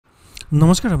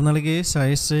নমস্কাৰ আপোনালোকে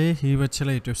চাইছে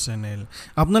E-Pathshala ইউটিউব চেনেল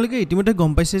আপোনালোকে ইতিমধ্যে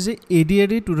গম পাইছে যে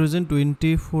ADRE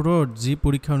 2024 যি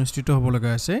পৰীক্ষা অনুষ্ঠিত হ'ব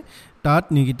লগা আছে তাত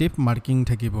নেগেটিভ মাৰ্কিং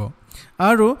থাকিব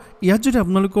আৰু ইয়াত যদি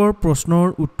আপোনালোকৰ প্ৰশ্নৰ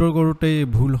উত্তৰ কৰোতে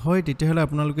ভুল হয় তেতিয়াহলে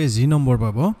আপোনালোকে যি নম্বৰ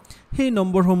পাব সেই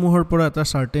নম্বৰসমূহৰ পৰা এটা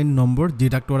সাৰ্টেন নম্বৰ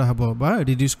ডিডাক্ট কৰা হ'ব বা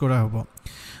ৰিডিউস কৰা হ'ব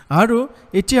আৰু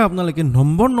এতিয়া আপোনালোকে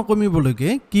নম্বৰ নকমিবলৈকে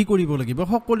কি কৰিব লাগিব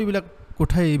সকলোবিলাক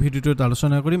কথা এই ভিডিওটোত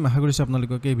আলোচনা কৰিম আশা কৰিছো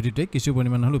আপোনালোকে এই ভিডিওতে কিছু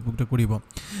পৰিমাণ হল উপকৃত কৰিব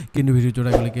কিন্তু ভিডিওটোৰ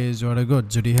আগলৈকে যোৱাৰ আগত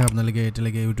যদিহে আপোনালোকে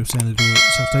এতিয়ালৈকে ইউটিউব চেনেলটো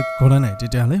সাবস্ক্ৰাইব কৰা নাই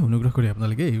তেতিয়াহলে অনুগ্ৰহ কৰি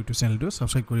আপোনালোকে ইউটিউব চেনেলটো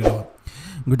সাবস্ক্ৰাইব কৰি লওক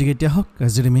গতিকে এতিয়া হক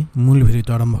আজি আমি মূল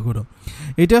ভিডিওটো আৰম্ভ কৰো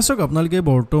এতিয়া সক আপোনালোকে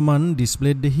বৰ্তমান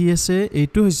ডিসপ্লেত দেখি আছে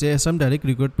এইটো হৈছে আসাম ডাইৰেক্ট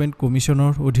ৰিক্ৰুটমেন্ট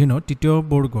কমিশনৰ অধীনত তৃতীয়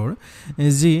বৰ্গৰ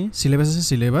যি সিলেবাস আছে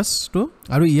সিলেবাসটো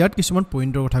আৰু ইয়াত কিছুমান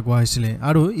পইণ্টৰ কথা কোৱা হৈছিল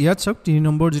আৰু ইয়াত সক 3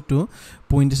 নম্বৰ যেটো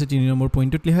পইণ্ট আছে 3 নম্বৰ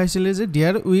পইণ্টত লিখা হৈছিল যে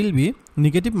there will be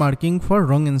negative marking for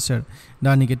wrong answer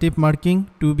the negative marking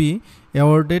to be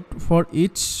awarded for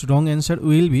each wrong answer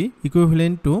will be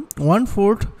equivalent to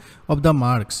 1/4 of the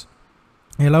marks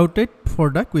allotted for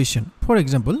the question. For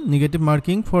example, negative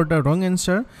marking for the wrong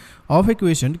answer of a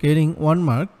question carrying 1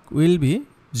 mark will be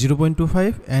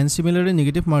 0.25 and similarly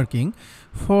negative marking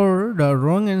for the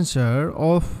wrong answer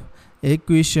of a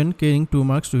question carrying 2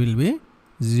 marks will be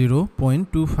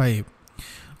 0.25.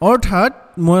 অৰ্থাৎ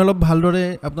মই অলপ ভালদৰে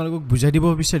আপোনালোকক বুজাই দিব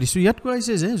বিচাৰিছো ইয়াত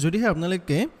কৈছে যে যদিহে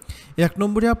আপোনালোকে এক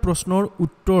নম্বৰীয়া প্ৰশ্নৰ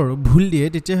উত্তৰ ভুল দিয়ে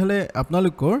তেতিয়াহলে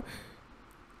আপোনালোকৰ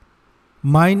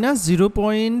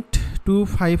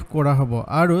 -0.25 কৰা হ'ব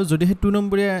আৰু যদিহে 2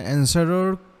 নম্বৰীয়া এনসাৰৰ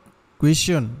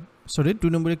কোৱেশ্চন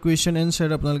 2 নম্বৰীয়া কোৱেশ্চন এনসাৰ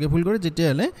আপোনালোকে ভুল কৰে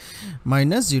তেতিয়াহলে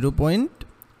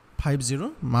 -0.50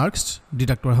 মাৰ্কস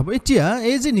ডিডাক্ট কৰা হ'ব এতিয়া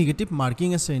এই যে নেগেটিভ মাৰ্কিং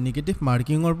আছে নেগেটিভ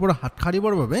মাৰ্কিংৰ পৰা হাত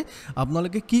খাৰিবৰ বাবে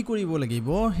আপোনালোকে কি কৰিব লাগিব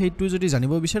হেতু যদি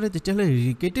জানিব বিচাৰে তেতিয়াহলে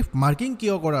নেগেটিভ মাৰ্কিং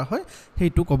কিয় কৰা হয়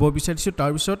হেতু ক'ব বিচাৰিছো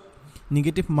তাৰ পিছত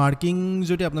নেগেটিভ মাৰ্কিং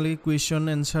যদি আপোনালোকে কোৱেশ্চন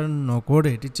এনসাৰ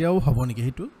নকৰে তেতিয়াও হ'ব নেকি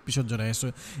হেতু পিছত জনাই আছো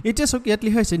এতিয়া সক ইয়াত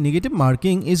লিখা আছে negative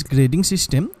marking is grading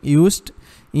system used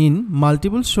in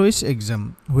multiple choice exam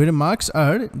where marks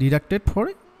are deducted for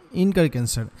incorrect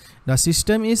answer. The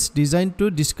system is designed to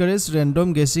discourage random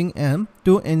guessing and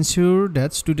to ensure that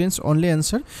students only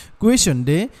answer question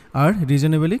they are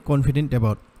reasonably confident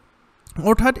about.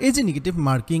 অৰ্থাৎ এই যে negative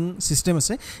marking system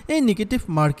আছে এই negative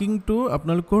marking two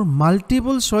আপোনালোকৰ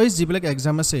multiple choice যিবিলাক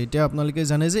exam আছে এতিয়া আপোনালোকে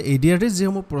জানে যে ADRE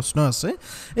যেসমূহ প্ৰশ্ন আছে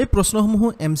এই প্ৰশ্নসমূহ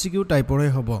MCQ টাইপৰে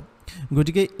হ'ব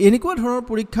গতিকে এনেকুৱা ধৰণৰ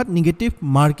পৰীক্ষাত নেগেটিভ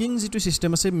মাৰ্কিং যেটো সিস্টেম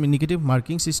আছে নেগেটিভ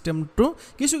মাৰ্কিং সিস্টেমটো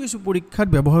কিছু পৰীক্ষাত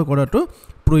ব্যৱহাৰ কৰাটো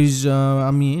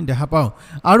আমি দেখা পাও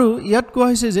আৰু ইয়াত কোৱা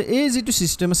হৈছে যে এই যেটো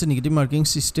সিস্টেম আছে নেগেটিভ মাৰ্কিং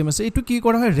সিস্টেম আছে এটো কি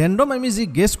কৰা হয় ৰেন্ডম আমি যি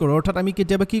গেছ কৰো অৰ্থাৎ আমি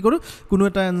কেতিয়াবা কি কৰো কোনো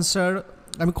এটা আনসাৰ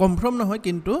আমি কনফার্ম নহয়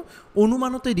কিন্তু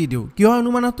অনুমানতে দি দিও কিয়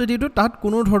অনুমানতে দি দিও তাত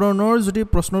কোনো ধৰণৰ যদি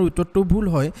প্ৰশ্নৰ উত্তৰটো ভুল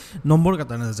হয় নম্বৰ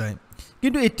কাটা না যায়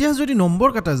কিন্তু এতিয়া যদি নম্বৰ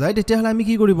কাটা যায় তেতিয়াহলে আমি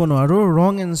কি কৰিব নোৱাৰো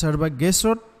ৰং আনসাৰ বা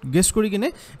গেছ কৰি কিনে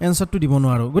আনসাৰটো দিব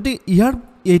নোৱাৰো গতি ইয়াৰ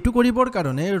এইটো কৰিবৰ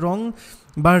কাৰণে ৰং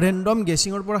বা ৰেন্ডম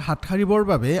গেছিংৰ পৰা হাত খাৰিবৰ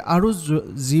বাবে আৰু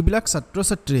যিবিলাক ছাত্ৰ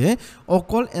ছাত্ৰীয়ে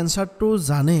অকল আনসাৰটো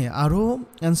জানে আৰু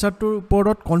আনসাৰটোৰ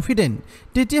ওপৰত কনফিডেন্ট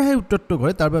তেতিয়াহে উত্তৰটো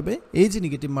কৰে তাৰ বাবে এই যে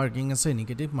নেগেটিভ মাৰ্কিং আছে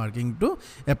নেগেটিভ মাৰ্কিংটো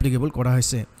এপ্লিকেবল কৰা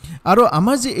হৈছে আৰু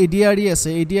আমাৰ যে ADRE আছে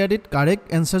ADREত কাৰেক্ট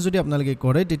আনসাৰ যদি আপোনালোকে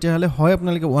কৰে তেতিয়াহলে হয়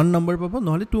আপোনালোকে 1 নম্বৰ পাব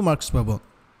নহলে 2 মাৰ্কস পাব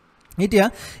এতিয়া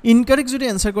ইনকাৰেক্ট যদি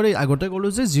আনসাৰ কৰে আগতে কলো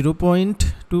যে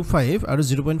 0.25 আৰু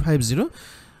 0.50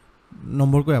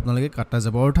 নম্বৰ কৈ আপোনালোকে কাটা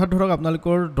যাব অৰ্থাৎ ধৰক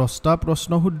আপোনালোকৰ 10টা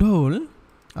প্ৰশ্ন শুদ্ধ হ'ল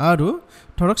আৰু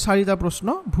ধৰক 4টা প্ৰশ্ন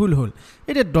ভুল হ'ল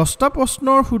এতিয়া 10টা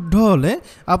প্ৰশ্নৰ শুদ্ধ হলে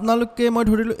আপোনালোকে মই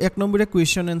ধৰিলো 1 নম্বৰীয়া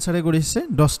কোৱেশ্চন এনসাৰে কৰিছে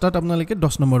 10টাত আপোনালোকে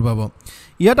 10 নম্বৰ পাব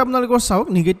ইয়াত আপোনালোকৰ চাওক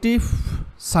নেগেটিভ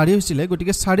 4 হৈছিল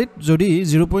গতিকে 4ত যদি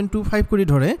 0.25 কৰি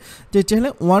ধৰে তেতিয়াহলে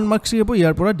 1 মাৰ্কস হ'ব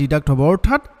ইয়াৰ পৰা ডিডাক্ট হ'ব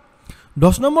অৰ্থাৎ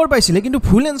 10 নম্বৰ পাইছিলে কিন্তু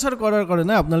ফুল আনসাৰ কৰাৰ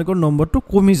কাৰণে আপোনালোকৰ নম্বৰটো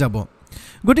কমি যাব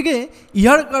গতিকে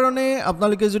ইয়াৰ কাৰণে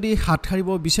আপোনালোকে যদি হাত খাৰিব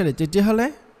বিচাৰে তেতিয়াহলে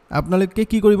আপোনালোকে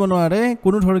কি কৰিব নোৱাৰে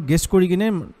কোনো ধৰণৰ গেছ কৰি কিনে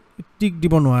টিক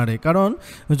দিব নোৱাৰে কাৰণ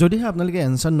যদিহে আপোনালোকে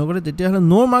আনসাৰ নকৰে তেতিয়াহলে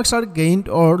নো মাৰ্কস আৰ গেইনড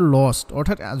অৰ লস্ট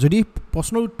অৰ্থাৎ যদি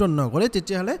প্ৰশ্নৰ উত্তৰ নকৰে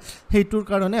তেতিয়াহলে হেইটোৰ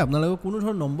কাৰণে আপোনালোকে কোনো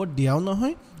ধৰণৰ নম্বৰ দিয়াও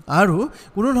নহয় আৰু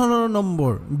কোনো ধৰণৰ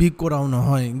নম্বৰ বিক কৰাও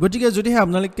নহয় গতিকে যদিহে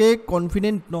আপোনালোকে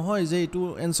কনফিডেন্ট নহয় যে এটো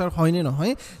আনসাৰ হয় নে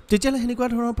নহয় তেতিয়াহলে হেনেকুৱা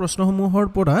ধৰণৰ প্ৰশ্নসমূহৰ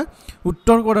পৰা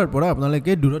উত্তৰ কৰাৰ পৰা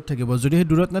আপোনালোকে দূৰত থাকিব যদিহে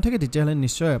দূৰত নাথাকে তেতিয়াহলে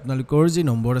নিশ্চয় আপোনালোকৰ যি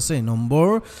নম্বৰ আছে নম্বৰ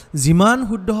যিমান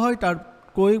শুদ্ধ হয় তাৰ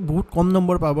কৈ বহুত কম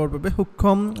নম্বৰ পাবৰ বাবে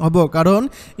সক্ষম হ'ব কাৰণ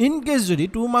ইন কেস যদি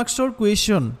 2 মাৰ্কসৰ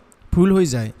কোৱেশ্চন ভুল হৈ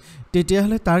যায়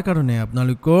তেতিয়াহলে তাৰ কাৰণে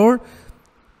আপোনালোকৰ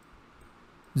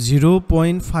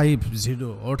 0.50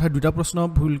 অৰ্থাৎ দুটা প্ৰশ্ন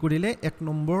ভুল কৰিলে 1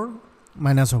 নম্বৰ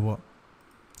মাইনাস হ'ব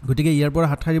গতিকে ইয়াৰ পৰা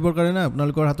হাত সাৰিবৰ কাৰণে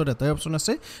আপোনালোকৰ হাতত এটাই অপশ্যন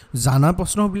আছে জানা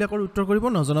প্ৰশ্নবিলাকৰ উত্তৰ কৰিব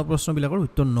নজনা প্ৰশ্নবিলাকৰ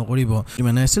উত্তৰ নকৰিব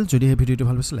ইমানে আছিল যদি এই ভিডিঅ'টো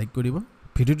ভাল পাইছে লাইক কৰিব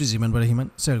ভিডিঅ'টো যিমান পাৰে সিমান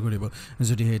শ্বেয়াৰ কৰিব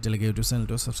যদি এতিয়ালৈকে ইউটিউব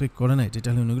চেনেলটো ছাবস্ক্ৰাইব কৰা নাই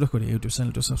তেতিয়াহ'লে অনুগ্ৰহ কৰি ইউটিউব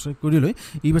চেনেলটো ছাবস্ক্ৰাইব কৰি লৈ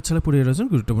E-Pathshala পৰিয়ালৰ এজন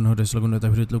গুৰুত্বপূৰ্ণ সদস্যৰ লগত এটা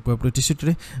ভিডিঅ'ত লগ পোৱাৰ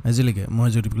প্ৰতিশ্ৰুতিৰে আজিলৈকে মই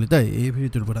জ্যোতি কলিতাই এই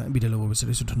ভিডিঅ'টোৰ পৰা বিদায় ল'ব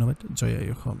বিচাৰিছোঁ ধন্যবাদ জয় আই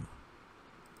অসম